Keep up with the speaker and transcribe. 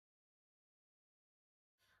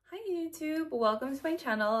Hi YouTube, welcome to my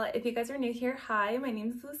channel. If you guys are new here, hi, my name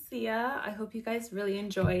is Lucia. I hope you guys really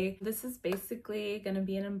enjoy. This is basically gonna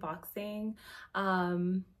be an unboxing.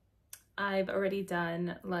 I've already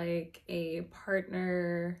done like a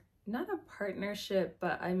partner, not a partnership,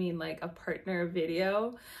 but I mean like a partner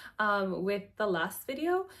video with the last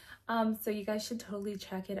video. So you guys should totally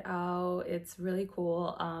check it out. It's really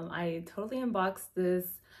cool. I totally unboxed this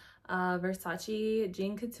Versace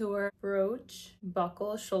Jean Couture brooch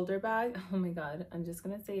buckle shoulder bag. Oh my god, I'm just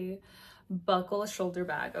gonna say buckle shoulder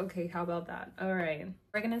bag. Okay, how about that? All right,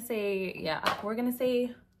 we're gonna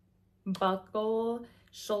say buckle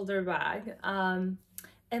shoulder bag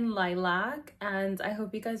in lilac, and I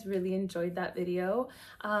hope you guys really enjoyed that video.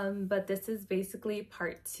 But this is basically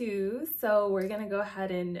part 2, so we're gonna go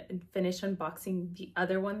ahead and finish unboxing the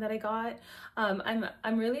other one that I got.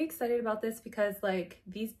 I'm really excited about this because like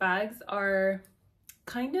these bags are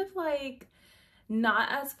kind of like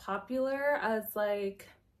not as popular as like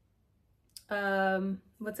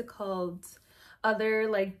what's it called, other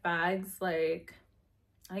like bags. Like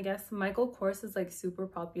I guess Michael Kors is like super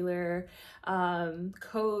popular,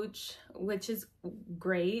 Coach, which is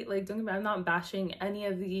great. Like don't get me wrong, I'm not bashing any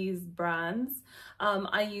of these brands.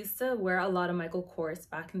 I used to wear a lot of Michael Kors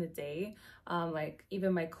back in the day. Like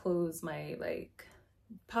even my clothes, my like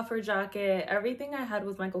puffer jacket, everything I had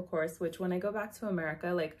was Michael Kors, which when I go back to America,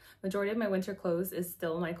 like majority of my winter clothes is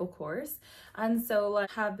still Michael Kors. And so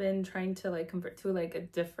like have been trying to like convert to like a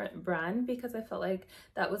different brand because I felt like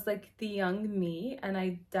that was like the young me, and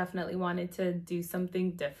I definitely wanted to do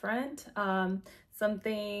something different.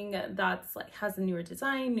 Something that's like has a newer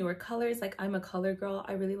design, newer colors. Like I'm a color girl,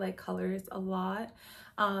 I really like colors a lot.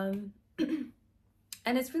 And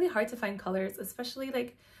it's really hard to find colors, especially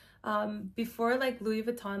like before like Louis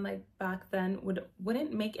Vuitton, like back then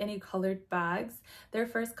wouldn't make any colored bags. Their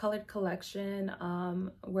first colored collection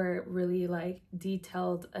where it really like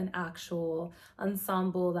detailed an actual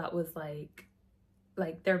ensemble that was like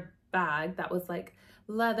their bag that was like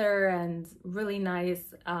leather and really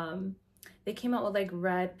nice. They came out with like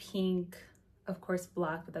red, pink, of course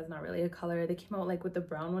black, but that's not really a color. They came out like with the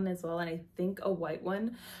brown one as well, and I think a white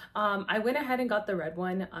one. I went ahead and got the red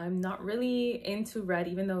one. I'm not really into red,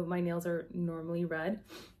 even though my nails are normally red.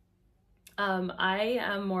 I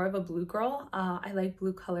am more of a blue girl. I like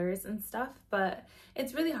blue colors and stuff, but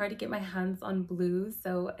it's really hard to get my hands on blue.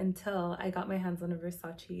 So until I got my hands on a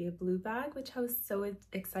Versace blue bag, which I was so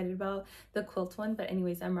excited about, the quilt one. But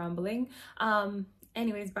anyways, I'm rambling.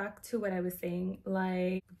 Anyways, back to what I was saying,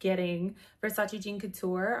 like getting Versace Jean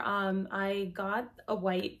Couture. I got a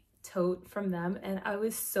white tote from them and I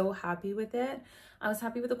was so happy with it. I was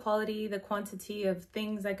happy with the quality, the quantity of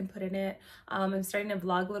things I can put in it. I'm starting to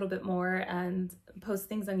vlog a little bit more and post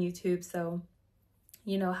things on YouTube, so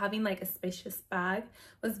you know, having like a spacious bag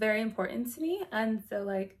was very important to me. And so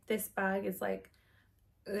like this bag is like,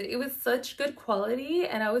 it was such good quality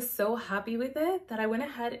and I was so happy with it that I went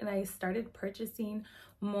ahead and I started purchasing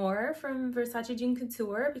more from Versace Jean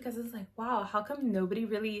Couture, because it's like, wow, how come nobody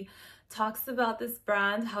really talks about this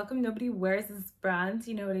brand? How come nobody wears this brand?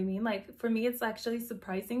 You know what I mean? Like for me, it's actually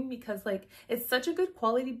surprising because like it's such a good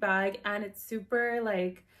quality bag and it's super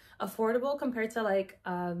like affordable compared to like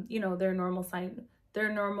you know, their normal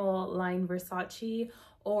line Versace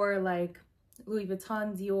or like Louis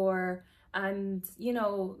Vuitton, Dior, and you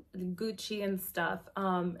know, Gucci and stuff,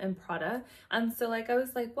 and Prada. And so like I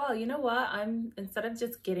was like, well, you know what, I'm, instead of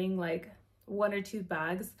just getting like 1 or 2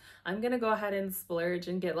 bags, I'm gonna go ahead and splurge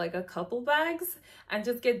and get like a couple bags and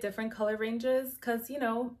just get different color ranges, because you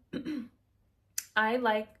know I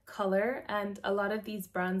like color and a lot of these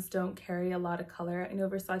brands don't carry a lot of color. I know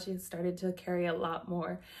Versace has started to carry a lot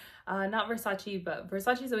more. Not Versace, but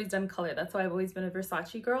Versace's always done color. That's why I've always been a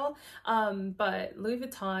Versace girl. But Louis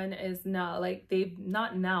Vuitton is now like, they've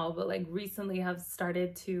not now, but like recently have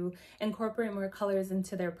started to incorporate more colors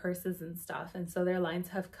into their purses and stuff. And so their lines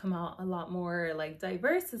have come out a lot more like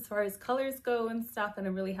diverse as far as colors go and stuff. And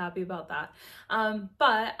I'm really happy about that.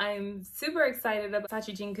 But I'm super excited about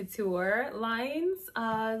Versace Jean Couture lines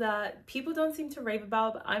that people don't seem to rave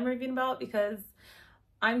about, but I'm raving about because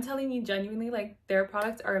I'm telling you genuinely, like their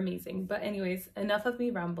products are amazing. But anyways, enough of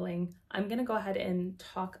me rambling. I'm gonna go ahead and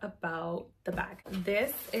talk about the bag.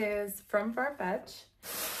 This is from Farfetch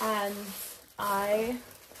and I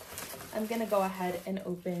am gonna go ahead and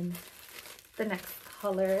open the next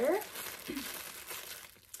color.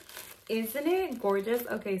 Isn't it gorgeous?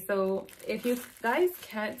 Okay, so if you guys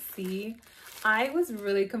can't see, I was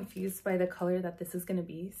really confused by the color that this is gonna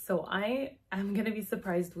be, so I am gonna be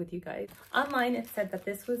surprised with you guys. Online it said that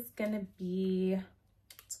this was gonna be,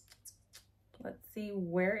 let's see,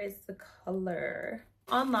 where is the color?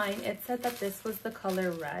 online, it said that this was the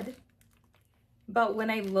color red. But when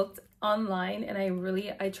I looked online and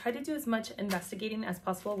I tried to do as much investigating as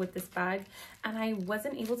possible with this bag, and I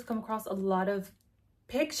wasn't able to come across a lot of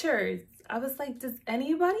pictures. I was like, does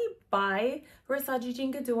anybody buy Versace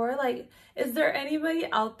Jean Couture? Like, is there anybody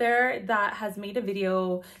out there that has made a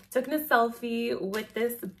video, taken a selfie with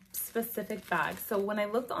this specific bag? So when I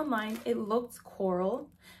looked online, it looked coral,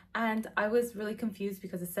 and I was really confused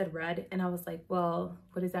because it said red, and I was like, well,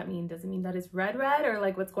 what does that mean? Does it mean that it's red, or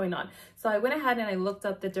like what's going on? So I went ahead and I looked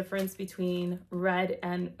up the difference between red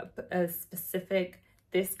and a specific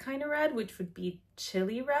this kind of red, which would be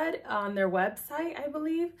chili red on their website, I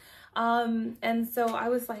believe. And so I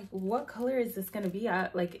was like, what color is this gonna be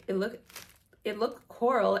at? Like, it looked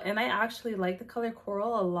coral, and I actually like the color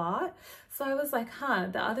coral a lot. So I was like, huh,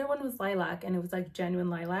 the other one was lilac, and it was like genuine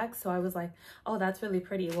lilac. So I was like, oh, that's really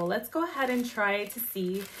pretty. Well, let's go ahead and try to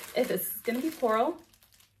see if this is gonna be coral.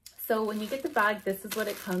 So when you get the bag, this is what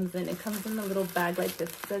it comes in. It comes in a little bag like this.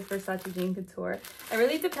 It says Versace Jean Couture. It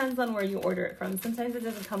really depends on where you order it from. Sometimes it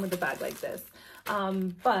doesn't come with a bag like this.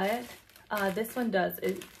 But this one does.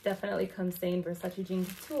 It definitely comes saying Versace Jean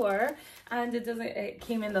Couture. And it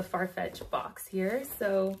came in the Farfetch box here.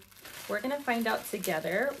 So we're going to find out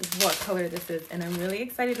together what color this is. And I'm really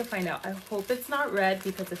excited to find out. I hope it's not red,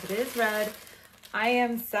 because if it is red, I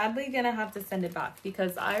am sadly gonna have to send it back,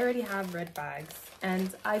 because I already have red bags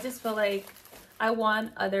and I just feel like I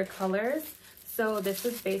want other colors. So this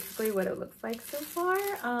is basically what it looks like so far.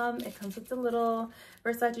 It comes with the little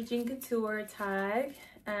Versace Jean Couture tag,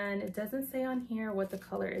 and it doesn't say on here what the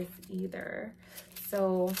color is either.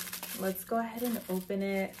 So let's go ahead and open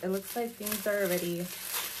it. It looks like things are already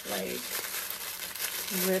like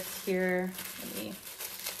ripped here. Let me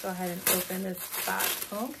go ahead and open this back.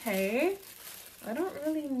 Okay. I don't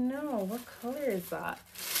really know. What color is that?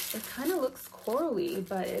 It kind of looks corally,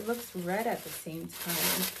 but it looks red at the same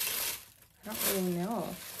time. I don't really know.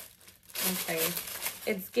 Okay.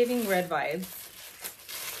 It's giving red vibes.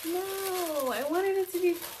 No, I wanted it to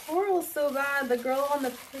be coral so bad. The girl on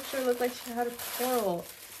the picture looked like she had a coral.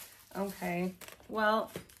 Okay. Well,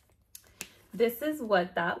 this is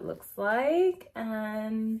what that looks like.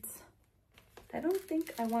 And I don't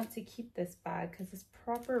think I want to keep this bag because it's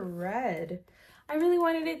proper red. I really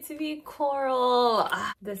wanted it to be coral.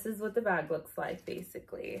 This is what the bag looks like,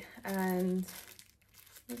 basically. And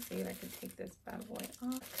let's see if I can take this bad boy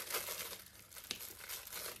off.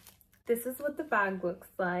 This is what the bag looks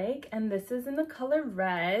like, and this is in the color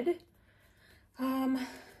red.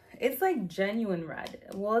 It's like genuine red.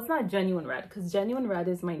 Well, it's not genuine red, because genuine red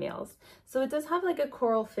is my nails. So it does have like a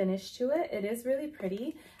coral finish to it. It is really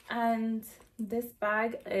pretty. And this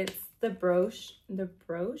bag, it's the brooch,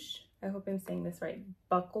 I hope I'm saying this right,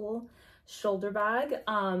 buckle shoulder bag.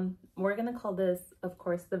 We're gonna call this, of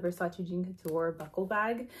course, the Versace Jean Couture buckle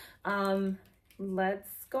bag. Let's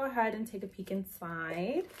go ahead and take a peek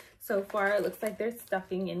inside. So far, it looks like there's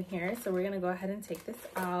stuffing in here. So we're gonna go ahead and take this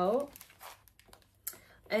out.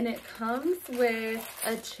 And it comes with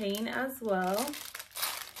a chain as well.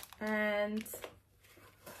 And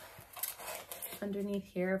underneath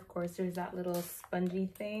here, of course, there's that little spongy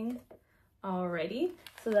thing already.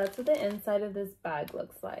 So that's what the inside of this bag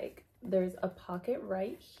looks like. There's a pocket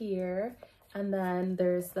right here, and then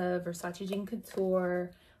there's the Versace Jean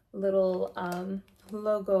Couture little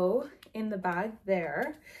logo in the bag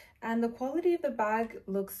there. And the quality of the bag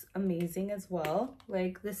looks amazing as well.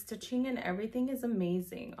 Like, the stitching and everything is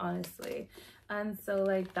amazing, honestly. And so,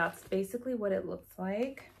 like, that's basically what it looks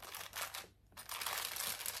like.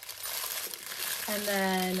 And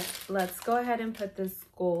then let's go ahead and put this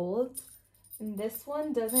gold. And this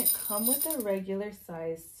one doesn't come with a regular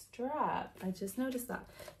size strap. I just noticed that.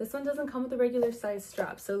 This one doesn't come with a regular size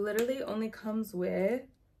strap. So literally only comes with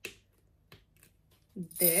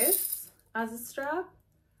this as a strap,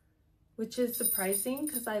 which is surprising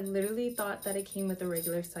because I literally thought that it came with a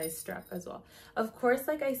regular size strap as well. Of course,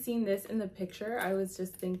 like, I seen this in the picture, I was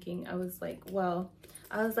just thinking, I was like, well,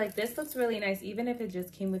 I was like, this looks really nice. Even if it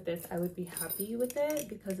just came with this, I would be happy with it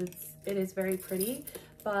because it is very pretty.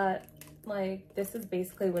 But like, this is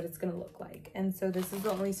basically what it's gonna look like. And so this is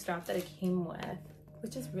the only strap that it came with,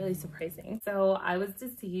 which is really surprising. So I was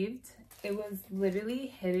deceived. It was literally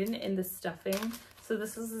hidden in the stuffing. So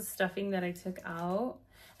this was the stuffing that I took out.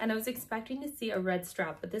 And I was expecting to see a red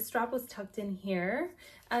strap, but this strap was tucked in here.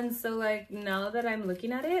 And so, like, now that I'm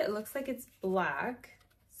looking at it, it looks like it's black.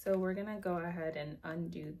 So we're gonna go ahead and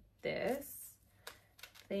undo this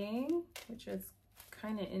thing, which is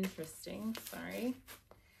kind of interesting, sorry.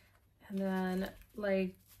 And then,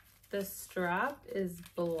 like, the strap is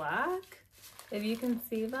black. If you can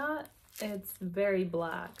see that, It's very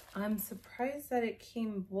black. I'm surprised that it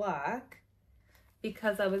came black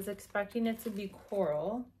because I was expecting it to be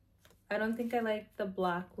coral. I don't think I like the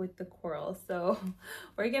black with the coral, so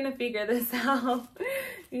we're gonna figure this out.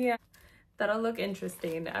 Yeah, that'll look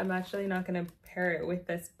interesting. I'm actually not gonna pair it with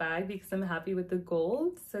this bag because I'm happy with the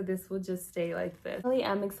gold, so this will just stay like this. I really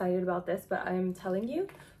am excited about this, but I'm telling you,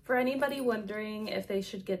 for anybody wondering if they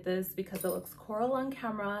should get this because it looks coral on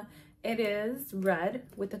camera, it is red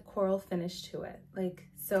with a coral finish to it. Like,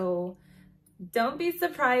 so don't be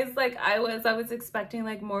surprised like I was expecting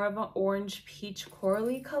like more of an orange peach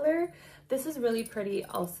corally color. This is really pretty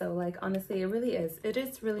also. Like, honestly, it really is. It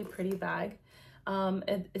is really pretty bag.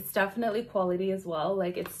 It's definitely quality as well.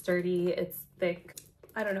 Like, it's sturdy, it's thick.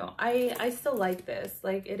 I don't know. I still like this.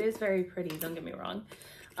 Like, it is very pretty, don't get me wrong.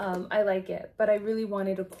 I like it, but I really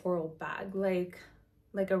wanted a coral bag, like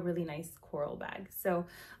a really nice coral bag. So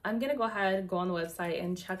I'm gonna go ahead and go on the website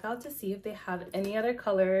and check out to see if they have any other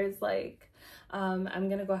colors. Like, I'm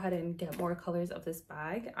gonna go ahead and get more colors of this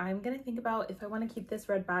bag. I'm gonna think about if I want to keep this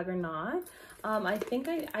red bag or not. I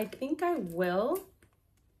think I will,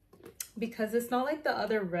 because it's not like the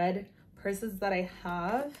other red purses that I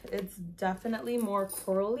have. It's definitely more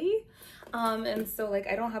corally, and so like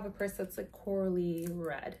I don't have a purse that's like corally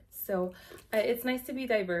red. So it's nice to be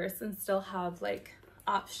diverse and still have like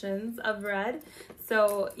options of red.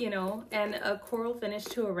 So, you know, and a coral finish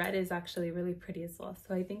to a red is actually really pretty as well.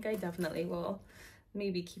 So I think I definitely will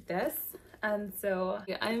maybe keep this. And so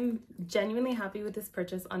yeah, I'm genuinely happy with this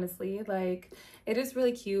purchase, honestly. Like, it is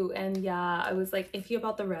really cute, and yeah, I was like iffy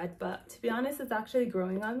about the red, but to be honest, it's actually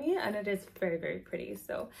growing on me and it is very, very pretty.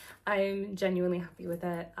 So I'm genuinely happy with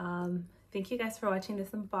it. Thank you guys for watching this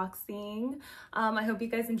unboxing. I hope you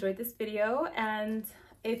guys enjoyed this video, and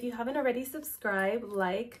if you haven't already, subscribe,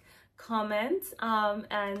 like, comment,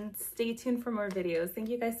 and stay tuned for more videos. Thank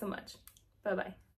you guys so much. Bye-bye.